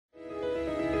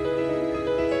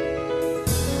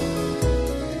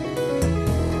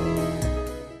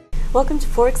Welcome to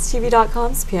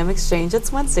ForexTV.com's PM Exchange.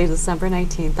 It's Wednesday, December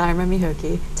 19th. I'm Remy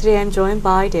Hokie. Today I'm joined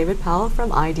by David Powell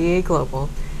from IDEAglobal.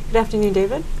 Good afternoon,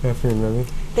 David. Good afternoon, Remy.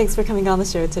 Thanks for coming on the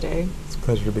show today. It's a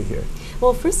pleasure to be here.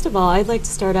 Well, first of all, I'd like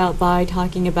to start out by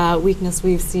talking about weakness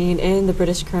we've seen in the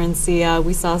British currency.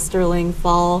 We saw sterling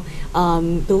fall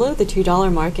below the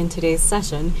 $2 mark in today's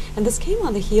session, and this came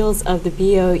on the heels of the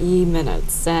BOE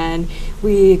minutes, and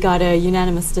we got a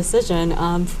unanimous decision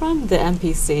from the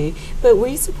MPC. But were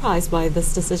you surprised by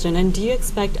this decision, and do you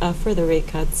expect further rate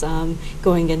cuts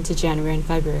going into January and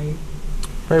February?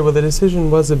 Right, well, the decision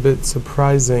was a bit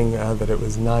surprising that it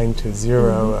was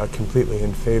 9-0, completely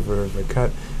in favor of a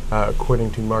cut.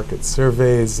 According to market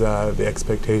surveys, the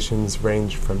expectations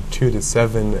range from 2 to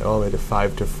 7 all the way to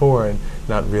 5 to 4, and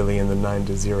not really in the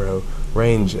 9-0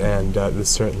 range. And this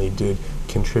certainly did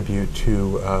contribute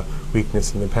to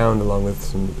weakness in the pound, along with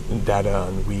some data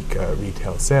on weak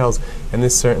retail sales. And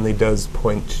this certainly does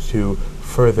point to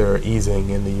further easing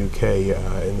in the UK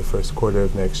in the first quarter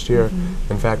of next year.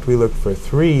 In fact, we look for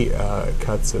 3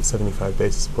 cuts of 75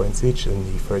 basis points each in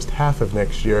the first half of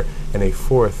next year, and a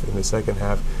 4th in the second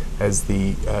half, as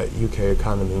the UK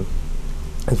economy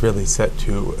is really set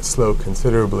to slow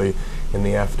considerably in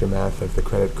the aftermath of the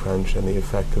credit crunch and the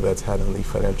effect that that's had on the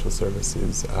financial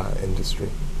services industry.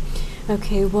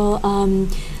 Okay, well,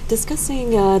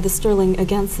 discussing the sterling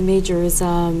against the majors,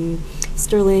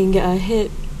 sterling hit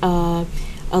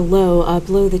a low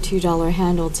below the $2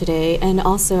 handle today, and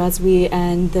also as we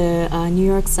end the New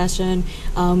York session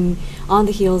on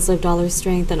the heels of dollar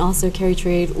strength and also carry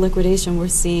trade liquidation, we're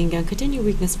seeing continued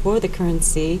weakness for the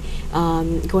currency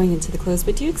going into the close.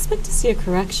 But do you expect to see a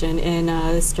correction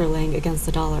in sterling against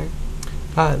the dollar?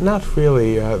 Not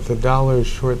really. The dollar's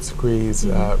short squeeze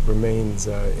remains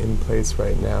in place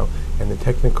right now, and the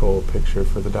technical picture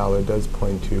for the dollar does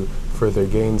point to further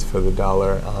gains for the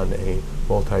dollar on a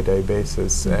multi-day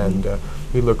basis, and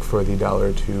we look for the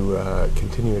dollar to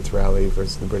continue its rally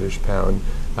versus the British pound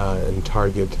and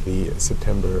target the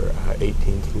September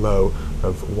 18th low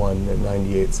of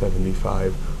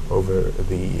 198.75 over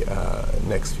the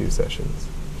next few sessions.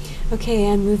 Okay,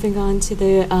 and moving on to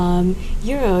the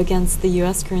euro against the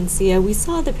U.S. currency, we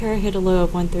saw the pair hit a low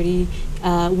of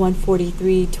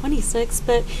 143.26,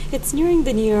 but it's nearing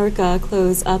the New York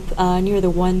close up near the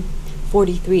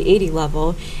 143.80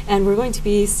 level, and we're going to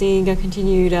be seeing a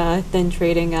continued thin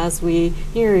trading as we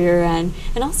near year-end,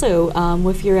 and also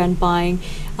with year-end buying.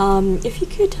 If you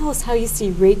could tell us how you see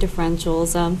rate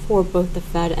differentials for both the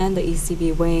Fed and the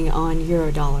ECB weighing on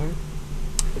euro-dollar.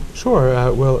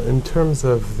 Sure. Well, in terms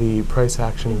of the price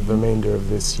action of the remainder of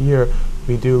this year,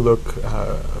 we do look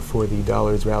for the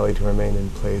dollar's rally to remain in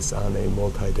place on a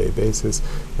multi-day basis,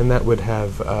 and that would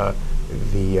have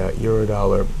the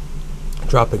euro-dollar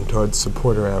dropping towards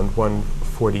support around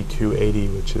 142.80,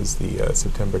 which is the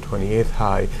September 28th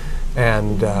high.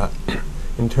 And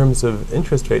in terms of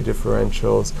interest rate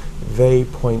differentials, they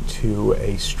point to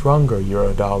a stronger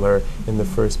euro-dollar in the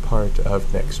first part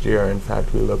of next year. In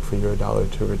fact, we look for euro-dollar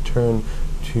to return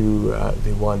to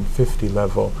the 150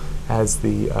 level, as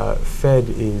the Fed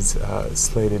is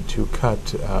slated to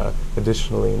cut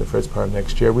additionally in the first part of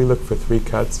next year. We look for 3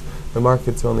 cuts. The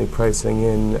market's only pricing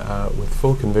in with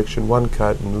full conviction 1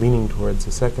 cut and leaning towards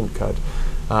a 2nd cut.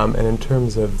 And in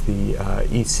terms of the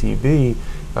ECB,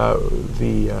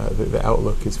 the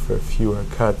outlook is for fewer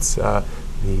cuts.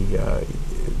 The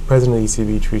President of the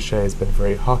ECB, Trichet, has been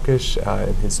very hawkish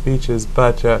in his speeches,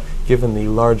 but given the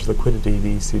large liquidity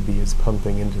the ECB is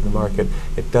pumping into the market,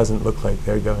 it doesn't look like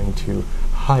they're going to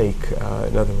hike.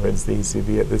 In other words, the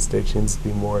ECB at this stage seems to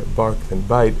be more bark than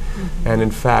bite. And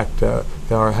in fact,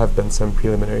 there have been some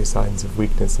preliminary signs of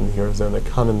weakness in the Eurozone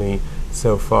economy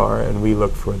so far, and we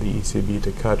look for the ECB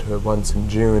to cut once in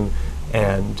June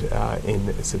and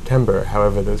in September.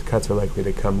 However, those cuts are likely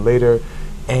to come later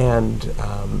and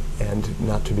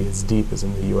not to be as deep as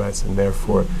in the U.S., and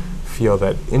therefore feel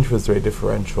that interest rate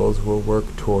differentials will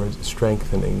work towards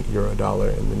strengthening euro-dollar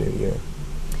in the new year.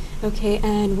 Okay,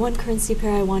 and one currency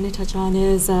pair I want to touch on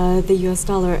is the U.S.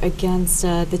 dollar against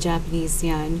the Japanese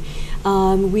yen.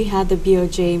 We had the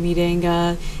BOJ meeting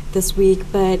this week,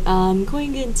 but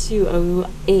going into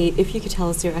 08, if you could tell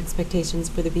us your expectations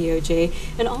for the BOJ.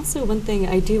 And also one thing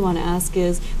I do want to ask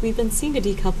is, we've been seeing a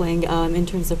decoupling in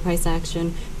terms of price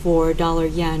action for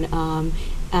dollar-yen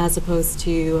as opposed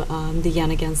to the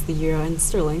yen against the euro and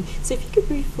sterling. So if you could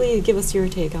briefly give us your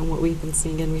take on what we've been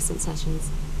seeing in recent sessions.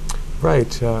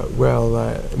 Right.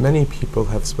 Many people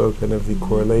have spoken of the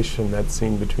correlation that's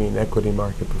seen between equity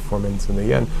market performance and the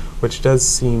yen, which does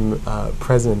seem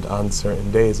present on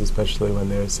certain days, especially when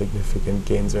there are significant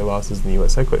gains or losses in the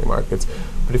U.S. equity markets.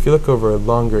 But if you look over a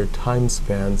longer time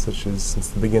span, such as since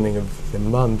the beginning of the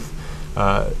month,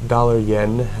 dollar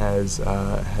yen has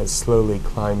slowly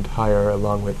climbed higher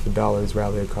along with the dollar's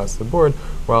rally across the board,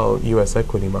 while U.S.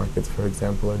 equity markets, for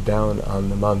example, are down on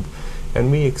the month. And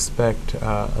we expect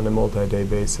on a multi-day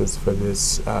basis for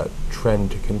this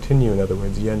trend to continue. In other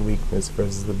words, yen weakness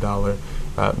versus the dollar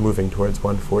moving towards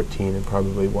 114 and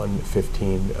probably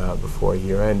 115 before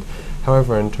year end.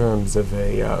 However, in terms of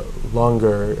a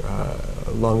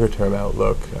longer-term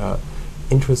outlook,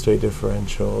 interest rate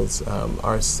differentials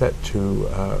are set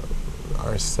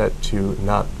to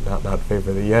not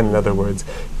favor the yen. In other words,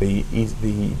 the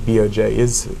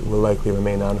BOJ will likely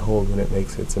remain on hold when it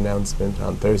makes its announcement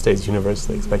on Thursday. It's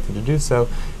universally expected to do so,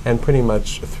 and pretty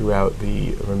much throughout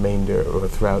the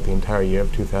entire year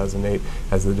of 2008,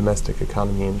 as the domestic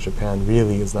economy in Japan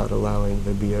really is not allowing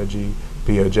the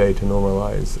BOJ to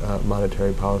normalize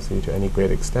monetary policy to any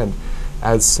great extent.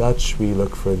 As such, we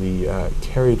look for the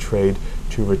carry trade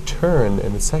to return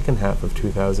in the second half of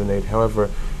 2008. However,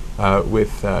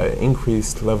 with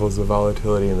increased levels of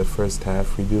volatility in the first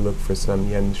half, we do look for some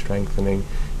yen strengthening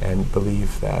and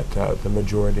believe that the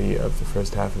majority of the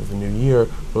first half of the new year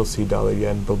will see dollar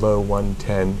yen below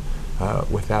 110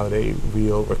 without a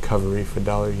real recovery for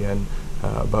dollar yen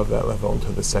above that level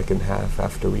until the second half,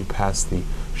 after we pass the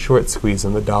short squeeze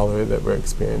on the dollar that we're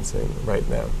experiencing right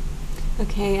now.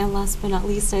 Okay, and last but not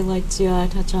least, I'd like to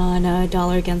touch on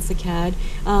dollar against the CAD.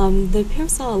 The pair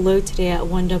saw a low today at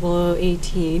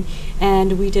 10018,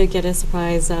 and we did get a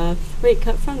surprise rate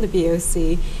cut from the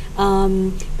BOC.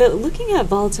 But looking at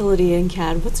volatility in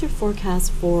CAD, what's your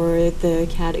forecast for the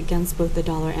CAD against both the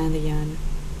dollar and the yen?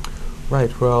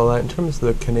 Right. Well, in terms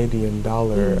of the Canadian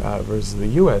dollar versus the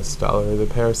U.S. dollar, the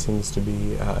pair seems to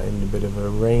be in a bit of a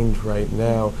range right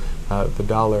now.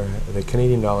 The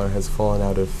Canadian dollar has fallen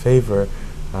out of favor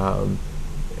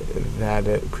that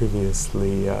it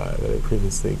previously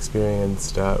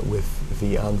experienced with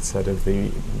the onset of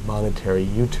the monetary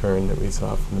U-turn that we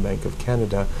saw from the Bank of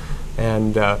Canada,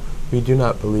 and we do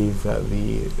not believe that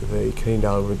the Canadian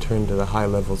dollar returned to the high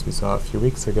levels we saw a few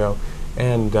weeks ago.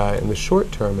 And in the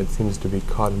short term, it seems to be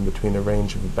caught in between a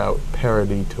range of about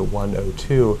parity to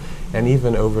 102, and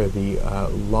even over the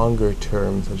longer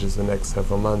term, such as the next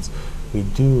several months, we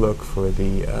do look for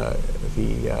the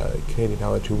Canadian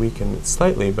dollar to weaken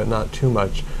slightly, but not too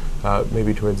much,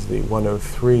 maybe towards the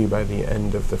 103 by the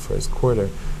end of the first quarter.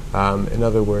 In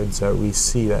other words, we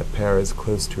see that pair is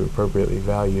close to appropriately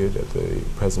valued at the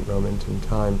present moment in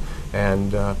time,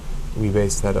 and we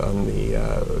base that on the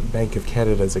Bank of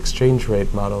Canada's exchange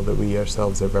rate model that we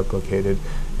ourselves have replicated,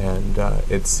 and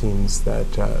it seems that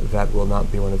that will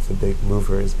not be one of the big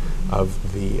movers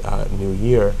of the new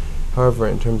year. However,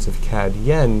 in terms of CAD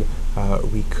yen,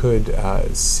 we could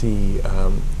see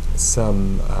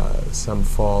some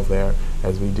fall there,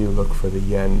 as we do look for the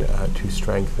yen to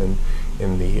strengthen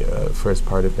in the first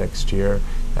part of next year,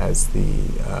 as the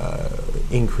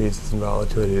increases in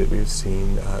volatility that we've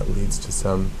seen leads to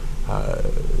some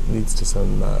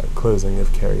closing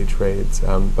of carry trades.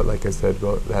 But like I said,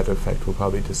 that effect will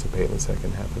probably dissipate in the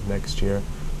second half of next year.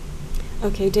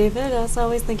 Okay, David, as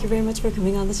always, thank you very much for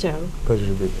coming on the show. Pleasure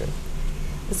to be here.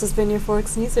 This has been your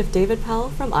Forex News with David Powell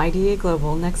from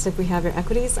IDEAglobal. Next up, we have your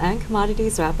equities and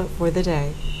commodities wrap-up for the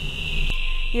day.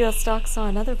 U.S. stocks saw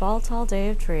another volatile day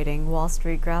of trading. Wall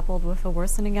Street grappled with a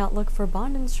worsening outlook for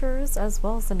bond insurers, as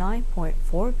well as the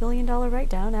 $9.4 billion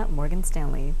write-down at Morgan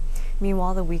Stanley.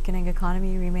 Meanwhile, the weakening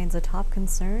economy remains a top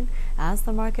concern as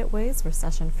the market weighs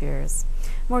recession fears.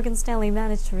 Morgan Stanley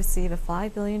managed to receive a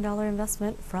 $5 billion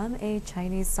investment from a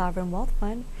Chinese sovereign wealth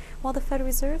fund, while the Fed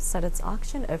Reserve said its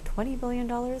auction of $20 billion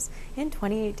in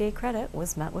 28-day credit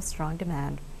was met with strong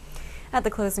demand. At the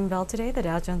closing bell today, the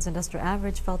Dow Jones Industrial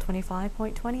Average fell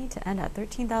 25.20 to end at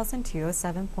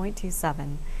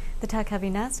 13,207.27. The tech-heavy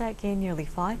Nasdaq gained nearly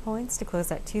 5 points to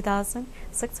close at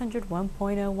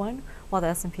 2,601.01, while the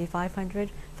S&P 500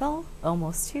 fell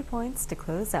almost 2 points to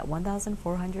close at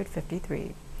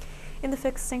 1,453. In the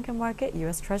fixed income market,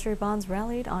 U.S. Treasury bonds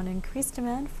rallied on increased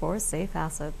demand for safe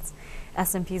assets.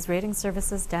 S&P's rating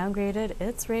services downgraded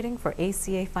its rating for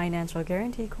ACA Financial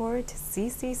Guarantee Corp to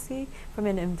CCC from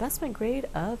an investment grade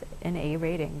of an A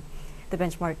rating. The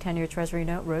benchmark 10-year Treasury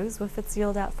note rose with its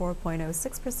yield at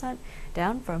 4.06%,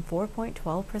 down from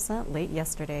 4.12% late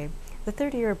yesterday. The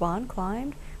 30-year bond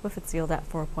climbed with its yield at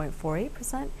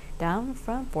 4.48%, down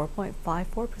from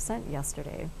 4.54%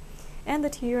 yesterday. and the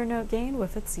 2-year note gained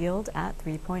with its yield at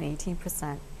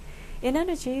 3.18%. In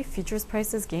energy, futures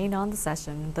prices gained on the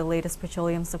session. The latest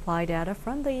petroleum supply data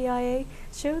from the EIA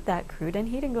showed that crude and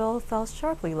heating oil fell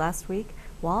sharply last week,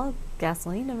 while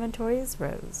gasoline inventories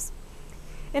rose.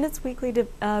 In its weekly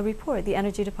report, the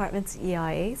Energy Department's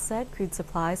EIA said crude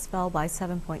supplies fell by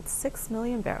 7.6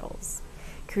 million barrels.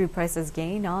 Crude prices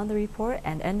gained on the report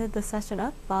and ended the session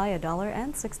up by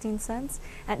 $1.16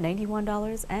 at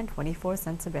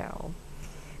 $91.24 a barrel.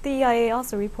 The EIA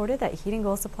also reported that heating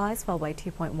oil supplies fell by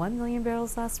 2.1 million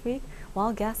barrels last week,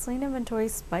 while gasoline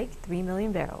inventories spiked 3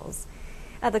 million barrels.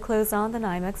 At the close on the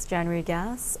NYMEX, January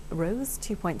gas rose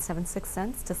 2.76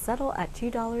 cents to settle at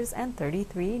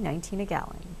 $2.33.19 a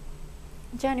gallon.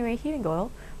 January heating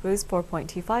oil rose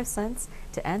 4.25 cents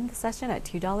to end the session at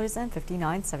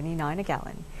 $2.59.79 a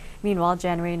gallon. Meanwhile,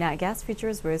 January nat gas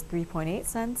futures rose 3.8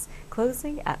 cents,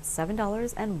 closing at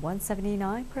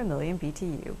 $7.179 per million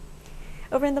BTU.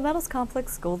 Over in the metals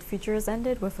complex, gold futures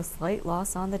ended with a slight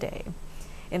loss on the day.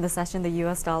 In the session, the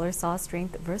U.S. dollar saw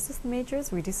strength versus the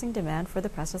majors, reducing demand for the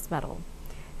precious metal.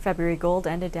 February gold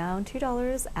ended down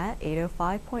 $2 at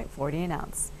 $805.40 an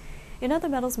ounce. In other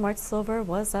metals, March silver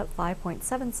was up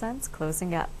 5.7 cents,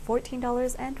 closing at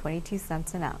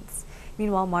 $14.22 an ounce.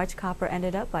 Meanwhile, March copper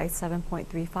ended up by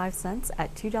 7.35 cents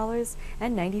at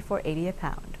 $2.94.80 a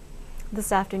pound.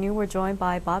 This afternoon, we're joined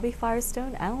by Bobby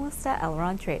Firestone, analyst at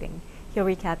Elron Trading. He'll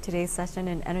recap today's session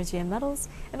in energy and metals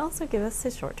and also give us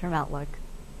his short-term outlook.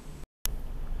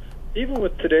 Even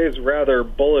with today's rather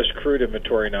bullish crude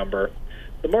inventory number,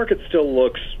 the market still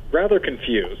looks rather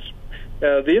confused.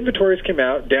 The inventories came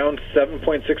out down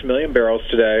 7.6 million barrels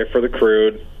today for the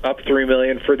crude, up 3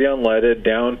 million for the unleaded,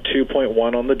 down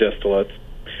 2.1 on the distillates.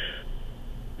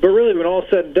 But really, when all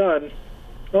said and done,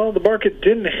 well, the market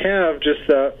didn't have just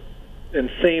that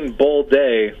insane bull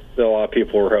day that a lot of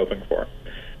people were hoping for.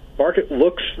 Market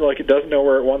looks like it doesn't know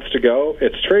where it wants to go.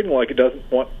 It's trading like it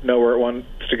doesn't know where it wants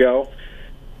to go.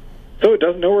 So it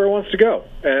doesn't know where it wants to go.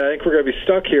 And I think we're going to be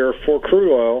stuck here for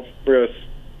crude oil. We're going to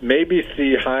maybe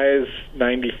see highs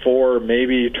 94,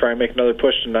 maybe try and make another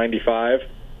push to 95.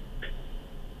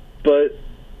 But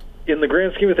in the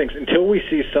grand scheme of things, until we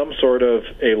see some sort of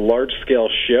a large-scale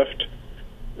shift,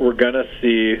 we're going to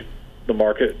see the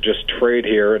market just trade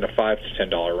here in a $5 to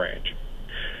 $10 range.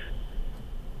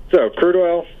 So crude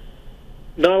oil,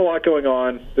 not a lot going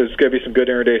on. There's going to be some good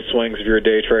intraday swings if you're a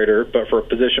day trader, but for a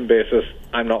position basis,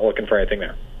 I'm not looking for anything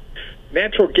there.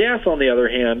 Natural gas, on the other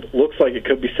hand, looks like it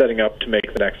could be setting up to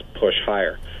make the next push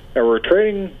higher. Now we've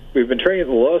been trading at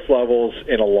the lowest levels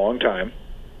in a long time.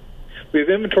 We have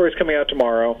inventories coming out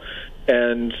tomorrow,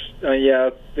 and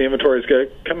the inventory is going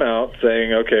to come out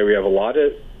saying, okay, there's a lot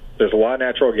of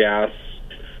natural gas.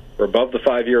 We're above the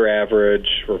 5-year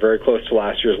average. We're very close to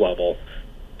last year's level.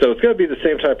 So it's going to be the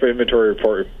same type of inventory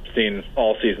report we've seen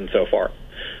all season so far.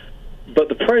 But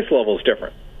the price level is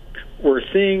different.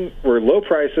 We're low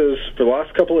prices. For the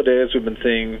last couple of days, we've been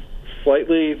seeing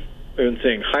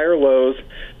higher lows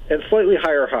and slightly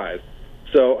higher highs.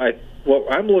 So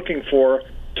what I'm looking for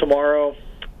tomorrow,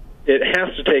 it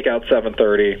has to take out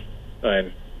 730,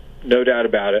 and no doubt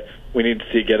about it. We need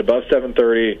to get above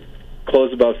 730,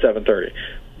 close above 730.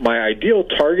 My ideal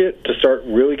target to start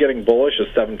really getting bullish is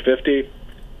 750.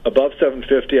 Above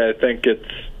 750, I think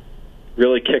it's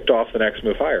really kicked off the next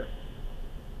move higher.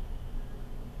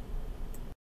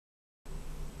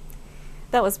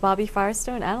 That was Bobby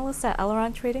Firestone, analyst at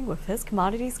Elron Trading, with his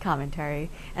commodities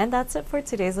commentary. And that's it for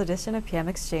today's edition of PM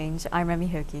Exchange. I'm Remy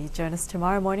Hokie. Join us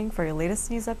tomorrow morning for your latest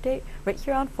news update right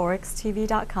here on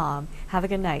ForexTV.com. Have a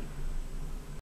good night.